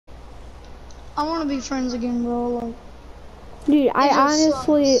I want to be friends again, bro. Like, dude, I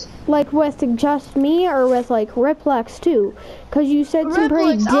honestly sucks. like with just me or with like Riplex too, cause you said some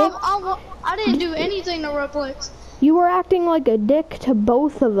pretty Replex, dick. I didn't do anything to Replex. You were acting like a dick to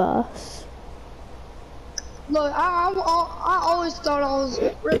both of us. Look, I always thought I was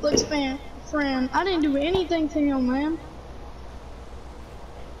Replex friend. I didn't do anything to him, man.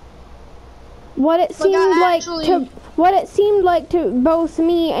 What it seemed like to both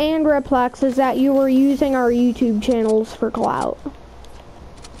me and Riplex is that you were using our YouTube channels for clout.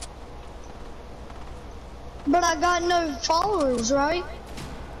 But I got no followers, right?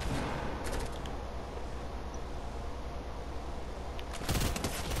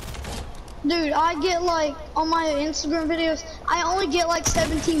 Dude, I get like, on my Instagram videos, I only get like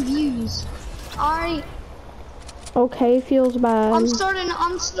 17 views. Alright. Okay, feels bad. I'm starting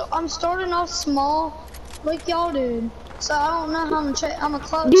off small, like y'all did. So I don't know how I'm a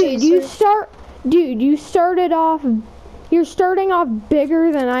clout chaser. You're starting off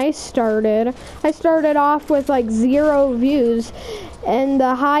bigger than I started. I started off with like 0 views, and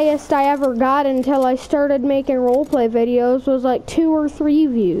the highest I ever got until I started making roleplay videos was like 2 or 3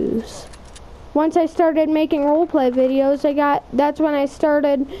 views. Once I started making roleplay videos, that's when I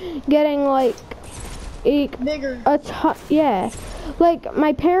started getting like bigger. Yeah. Like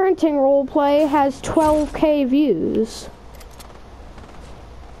my parenting roleplay has 12K views.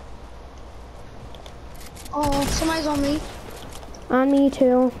 Oh, somebody's on me. On me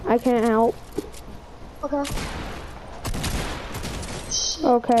too. I can't help. Okay. Shit.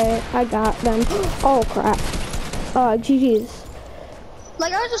 Okay, I got them. Oh crap. GG's.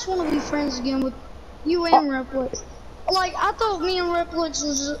 Like, I just want to be friends again with you and Replex. Like, I thought me and Replex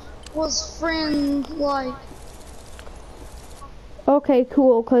was friend, like. Okay,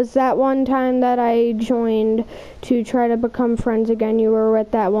 cool, cause that one time that I joined to try to become friends again, you were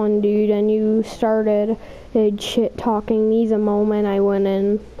with that one dude and you started shit talking me the moment I went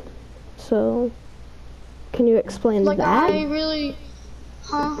in. So, can you explain like, that? I really,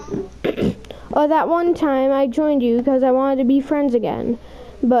 huh? Oh, that one time I joined you because I wanted to be friends again,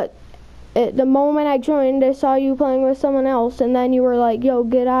 but the moment I joined, I saw you playing with someone else, and then you were like, yo,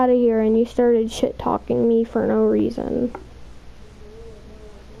 get out of here, and you started shit talking me for no reason.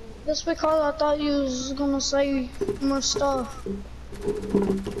 Just because I thought you was gonna say more stuff.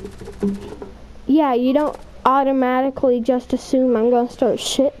 Yeah, you don't automatically just assume I'm gonna start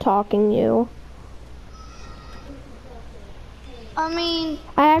shit talking you. I mean,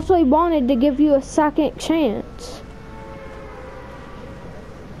 I actually wanted to give you a second chance.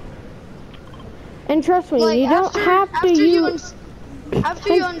 And trust me, like, you don't have to use...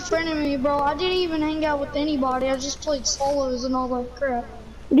 After you unfriended me, bro, I didn't even hang out with anybody. I just played solos and all that crap.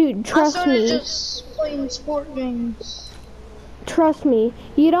 Dude, trust me. I started just playing sport games. Trust me,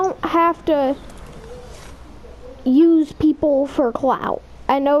 you don't have to use people for clout.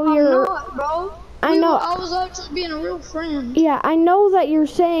 I know you're... I'm not, bro. I know. I was actually being a real friend. Yeah, I know that you're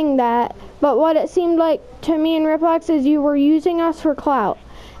saying that, but what it seemed like to me and Riplex is you were using us for clout.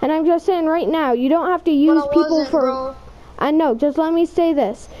 And I'm just saying right now, you don't have to use people for... Bro. I know, just let me say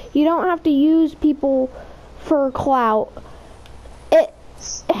this. You don't have to use people for clout.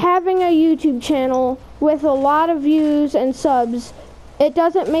 Having a YouTube channel with a lot of views and subs, it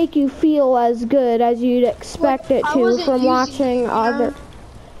doesn't make you feel as good as you'd expect it to from watching other...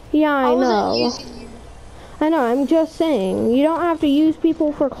 Yeah, I know. I know, I'm just saying. You don't have to use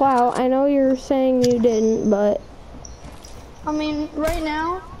people for clout. I know you're saying you didn't, but... I mean, right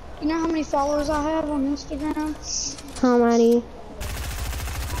now, you know how many followers I have on Instagram? How many?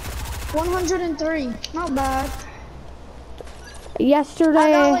 103. Not bad.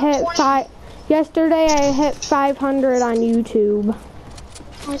 Yesterday I hit 500 on YouTube.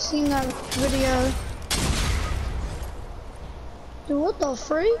 I seen that video. Dude, what the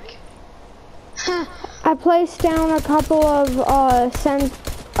freak? I placed down a couple of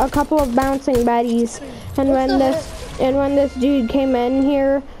bouncing betties, and when this dude came in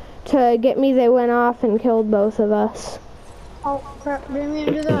here to get me, they went off and killed both of us. Oh crap! Didn't mean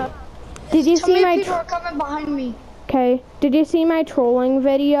to do that. Did you see my? People are coming behind me. Okay. Did you see my trolling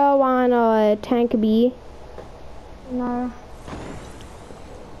video on Tank B? No.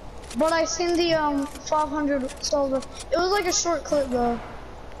 But I seen the 500 solver. It was like a short clip though.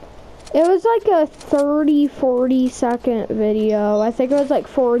 It was like a 40 second video. I think it was like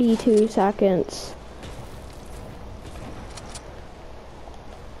 42 seconds.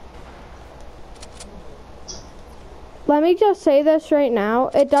 Let me just say this right now.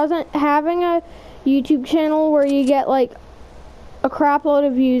 It doesn't, having a YouTube channel where you get like a crap load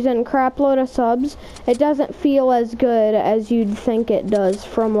of views and a crap load of subs, it doesn't feel as good as you'd think it does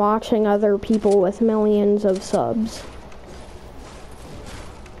from watching other people with millions of subs.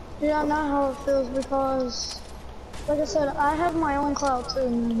 Yeah, not how it feels because, like I said, I have my own cloud too.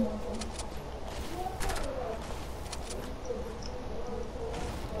 Man.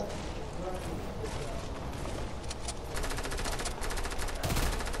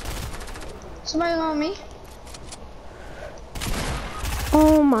 Somebody on me?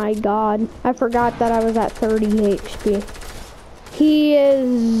 Oh my god, I forgot that I was at 30 HP. He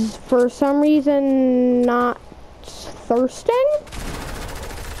is, for some reason, not thirsting?